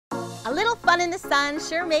A little fun in the sun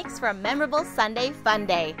sure makes for a memorable Sunday fun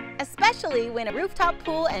day, especially when a rooftop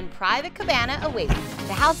pool and private cabana awaits.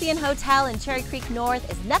 The Halcyon Hotel in Cherry Creek North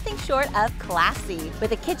is nothing short of classy,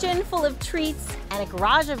 with a kitchen full of treats and a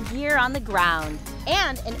garage of gear on the ground,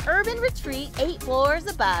 and an urban retreat 8 floors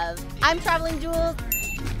above. I'm TravelingJules.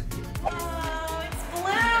 Oh, it's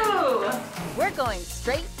blue! We're going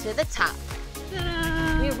straight to the top.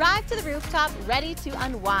 We arrived to the rooftop ready to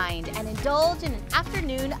unwind and indulge in an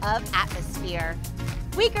afternoon of atmosphere.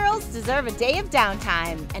 We girls deserve a day of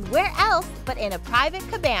downtime, and where else but in a private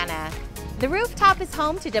cabana. The rooftop is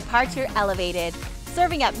home to Departure Elevated,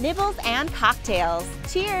 serving up nibbles and cocktails.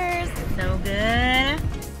 Cheers! So good.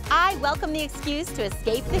 I welcome the excuse to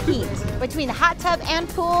escape the heat. Between the hot tub and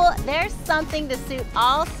pool, there's something to suit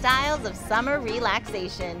all styles of summer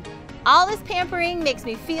relaxation. All this pampering makes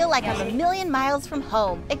me feel like I'm a million miles from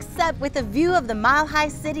home, except with a view of the mile-high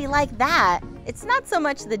city like that. It's not so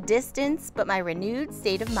much the distance, but my renewed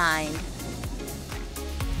state of mind.